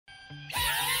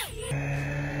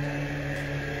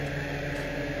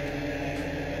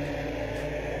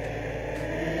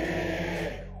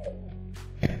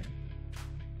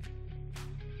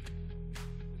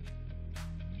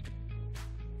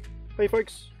Hey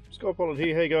folks, Skypilot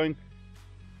here, how you going?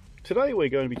 Today we're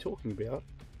going to be talking about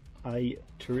a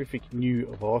terrific new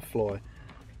VIFLY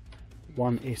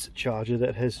 1S charger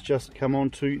that has just come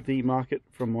onto the market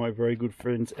from my very good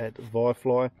friends at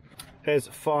VIFLY. As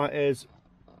far as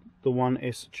the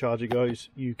 1S charger goes,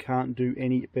 you can't do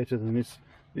any better than this.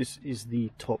 This is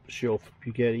the top shelf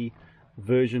Bugatti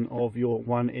version of your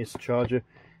 1S charger.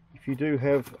 If you do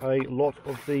have a lot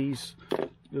of these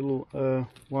little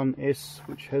 1S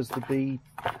which has the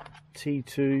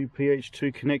BT2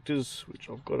 PH2 connectors, which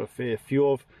I've got a fair few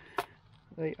of,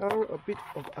 they are a bit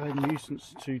of a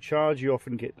nuisance to charge. You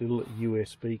often get little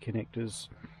USB connectors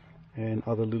and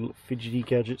other little fidgety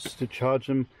gadgets to charge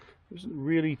them. There isn't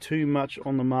really too much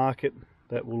on the market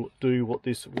that will do what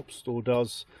this WhoopStor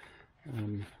does.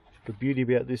 The beauty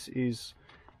about this is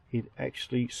it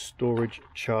actually storage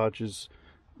charges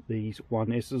these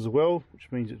 1S as well,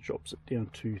 which means it drops it down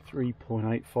to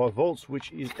 3.85 volts,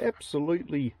 which is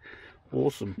absolutely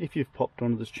awesome. If you've popped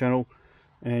onto this channel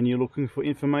and you're looking for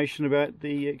information about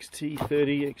the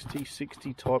XT30,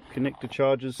 XT60 type connector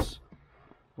chargers,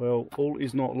 well, all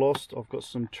is not lost. I've got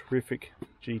some terrific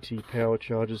GT Power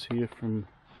chargers here from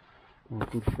my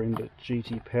good friend at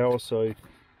GT Power, so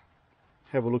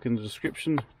have a look in the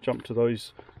description, jump to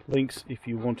those links if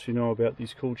you want to know about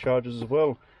these cool chargers as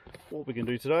well. What we can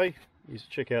do today is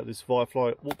check out this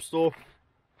VIFLY WhoopStor.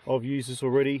 I've used this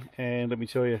already and let me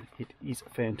tell you, it is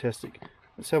fantastic.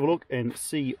 Let's have a look and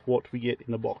see what we get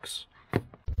in the box.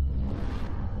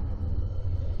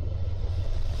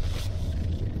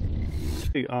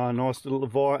 A nice little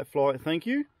VIFLY thank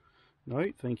you. No,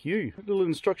 thank you. A little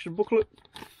instruction booklet.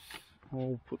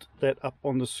 I'll put that up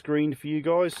on the screen for you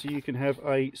guys so you can have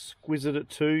a squiz at it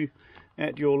too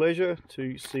at your leisure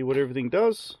to see what everything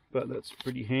does, but that's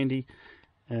pretty handy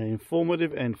and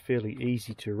informative and fairly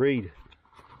easy to read.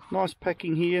 Nice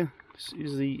packing here. This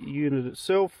is the unit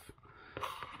itself,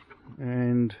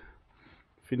 and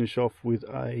finish off with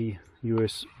a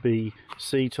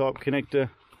USB-C type connector.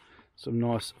 Some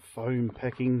nice foam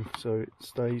packing so it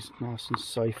stays nice and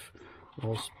safe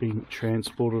whilst being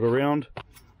transported around.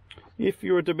 If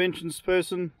you're a dimensions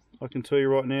person, I can tell you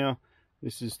right now,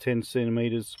 this is 10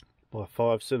 centimeters by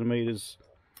 5 centimeters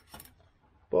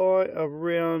by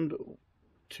around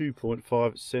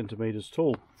 2.5 centimeters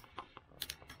tall.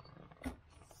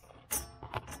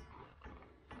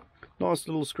 Nice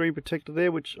little screen protector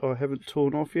there, which I haven't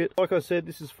torn off yet. Like I said,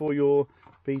 this is for your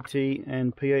BT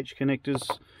and PH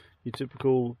connectors, your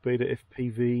typical beta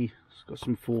FPV. It's got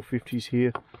some 450s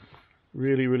here.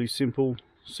 Really simple.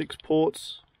 6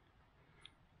 ports.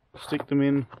 Stick them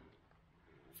in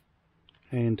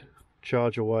and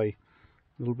charge away.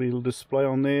 There'll be a little display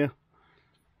on there.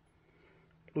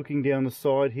 Looking down the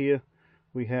side here,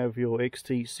 we have your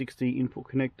XT60 input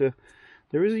connector.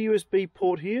 There is a USB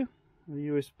port here, a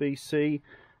USB-C.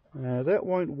 That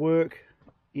won't work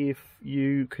if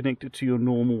you connect it to your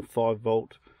normal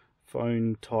 5-volt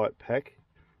phone type pack.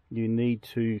 You need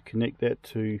to connect that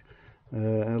to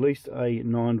at least a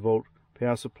 9-volt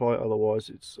power supply, otherwise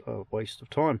it's a waste of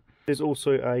time. There's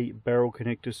also a barrel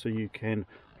connector so you can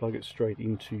plug it straight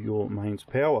into your mains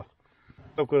power.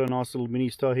 I've got a nice little mini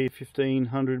star here,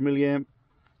 1500 milliamp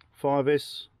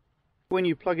 5S. When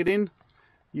you plug it in,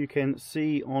 you can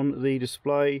see on the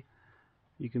display,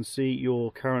 you can see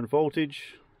your current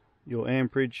voltage, your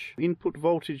amperage, input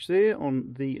voltage there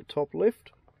on the top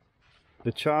left.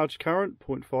 The charge current,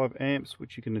 0.5 amps,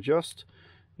 which you can adjust,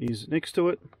 is next to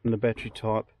it, and the battery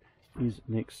type is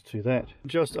next to that.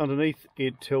 Just underneath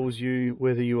it tells you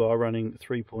whether you are running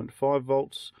 3.5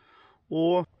 volts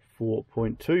or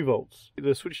 4.2 volts.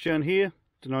 The switch down here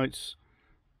denotes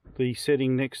the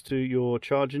setting next to your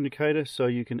charge indicator, so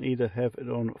you can either have it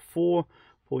on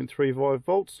 4.35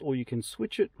 volts or you can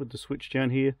switch it with the switch down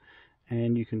here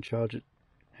and you can charge it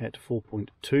at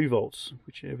 4.2 volts,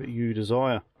 whichever you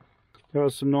desire. There are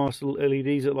some nice little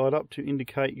LEDs that light up to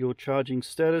indicate your charging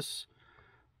status.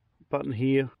 Button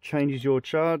here changes your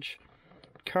charge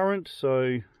current,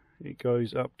 so it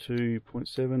goes up to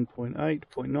 0.7, 0.8,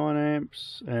 0.9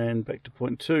 amps and back to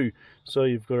 0.2, so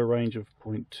you've got a range of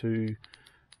 0.2 to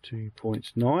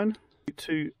 0.9.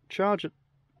 To charge it,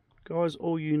 guys,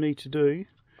 all you need to do,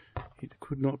 it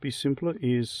could not be simpler,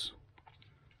 is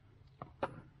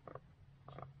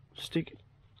stick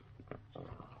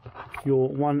your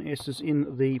 1S's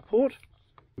in the port.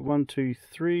 1, 2,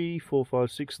 3, 4, 5,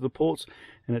 6 of the ports,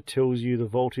 and it tells you the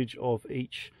voltage of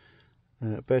each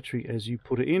battery as you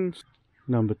put it in.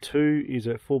 Number 2 is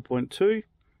at 4.2,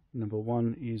 number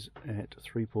 1 is at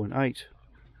 3.8.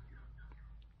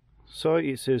 So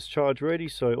it says charge ready,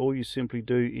 so all you simply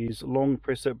do is long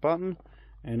press that button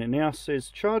and it now says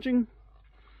charging.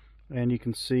 and you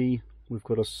can see we've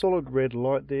got a solid red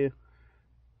light there,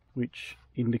 which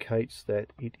indicates that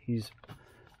it is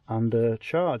under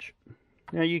charge.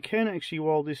 Now you can actually,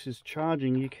 while this is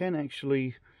charging, you can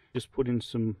actually just put in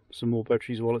some more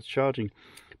batteries while it's charging,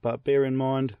 but bear in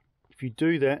mind, if you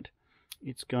do that,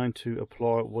 it's going to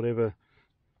apply whatever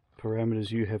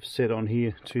parameters you have set on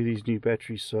here to these new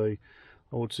batteries. So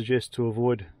I would suggest to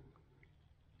avoid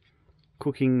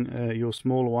cooking your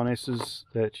smaller 1S's,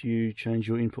 that you change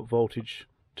your input voltage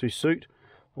to suit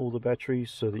all the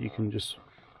batteries so that you can just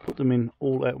put them in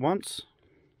all at once.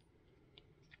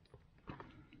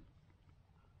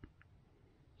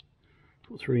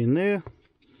 Put 3 in there.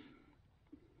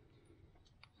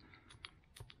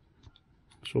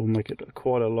 So we'll make it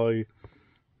quite a low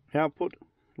output,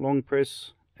 long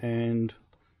press, and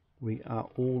we are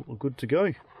all good to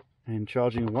go and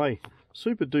charging away.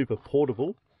 Super duper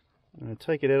portable.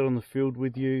 Take it out on the field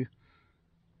with you.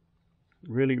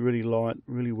 Really light,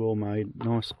 really well made,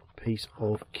 nice piece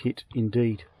of kit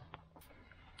indeed.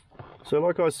 So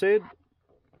like I said,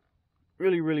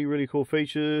 really cool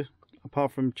feature.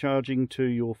 Apart from charging to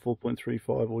your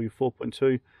 4.35 or your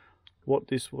 4.2, what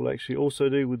this will actually also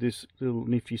do with this little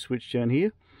nifty switch down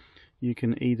here, you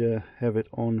can either have it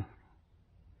on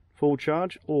full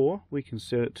charge, or we can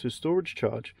set it to storage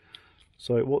charge.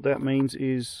 So what that means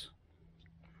is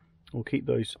we'll keep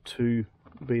those 2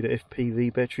 beta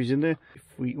FPV batteries in there.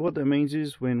 What that means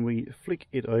is when we flick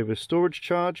it over storage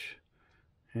charge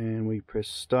and we press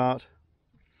start,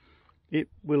 it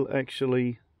will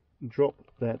actually drop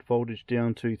that voltage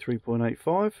down to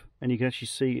 3.85, and you can actually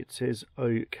see it says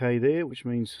OK there, which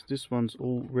means this one's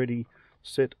already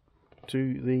set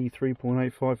to the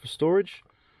 3.85 for storage,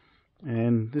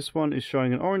 and this one is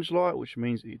showing an orange light, which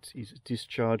means it is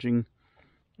discharging,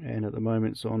 and at the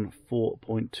moment it's on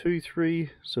 4.23,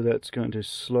 so that's going to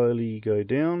slowly go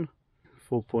down.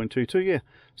 4.22, yeah,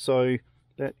 so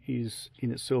that is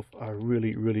in itself a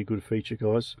really good feature,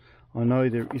 guys. I know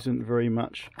there isn't very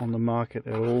much on the market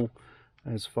at all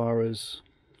as far as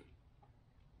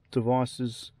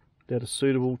devices that are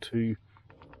suitable to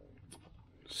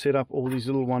set up all these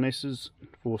little 1S's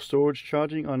for storage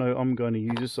charging. I know I'm going to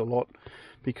use this a lot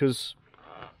because,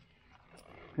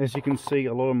 as you can see,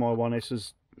 a lot of my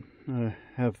 1S's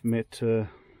have met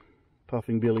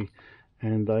Puffing Billy,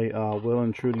 and they are well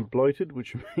and truly bloated,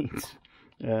 which means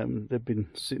they've been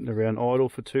sitting around idle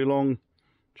for too long,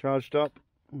 charged up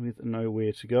with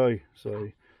nowhere to go, so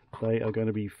they are going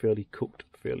to be fairly cooked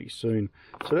fairly soon.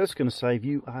 So that's going to save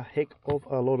you a heck of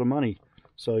a lot of money.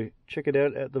 So check it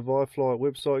out at the VIFLY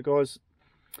website, guys.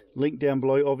 Link down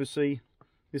below. Obviously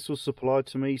this was supplied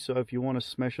to me, so if you want to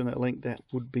smash on that link, that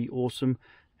would be awesome.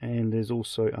 And there's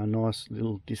also a nice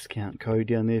little discount code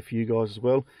down there for you guys as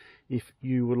well, if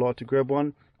you would like to grab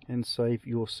one and save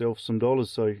yourself some dollars.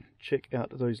 So check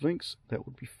out those links, that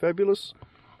would be fabulous.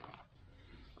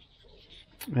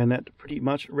 And that pretty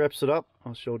much wraps it up.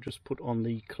 I shall just put on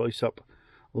the close-up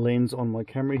lens on my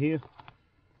camera here.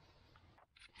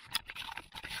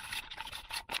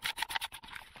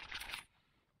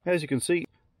 As you can see,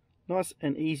 nice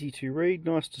and easy to read,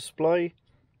 nice display.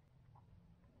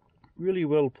 Really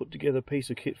well put together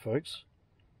piece of kit, folks.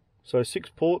 So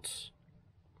 6 ports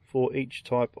for each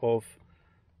type of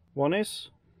 1S.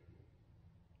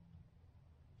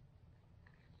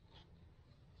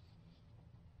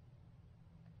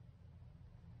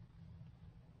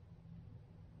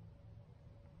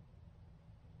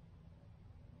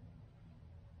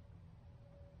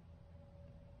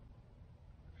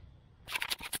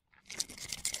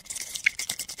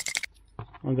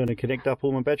 I'm going to connect up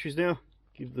all my batteries now,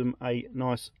 give them a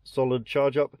nice solid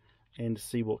charge up, and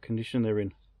see what condition they're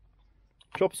in.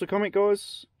 Drop us a comment,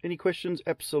 guys. Any questions,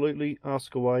 absolutely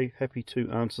ask away, happy to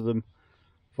answer them.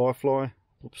 VIFLY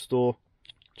WhoopStor,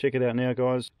 check it out now,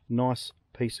 guys. Nice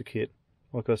piece of kit.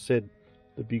 Like I said,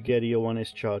 the Bugatti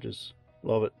 1S chargers,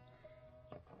 love it.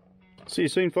 See you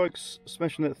soon, folks.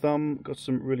 Smashing that thumb. Got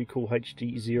some really cool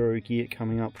HD0 gear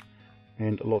coming up,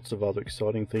 and lots of other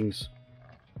exciting things.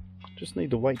 Just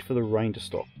need to wait for the rain to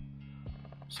stop.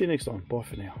 See you next time. Bye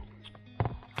for now.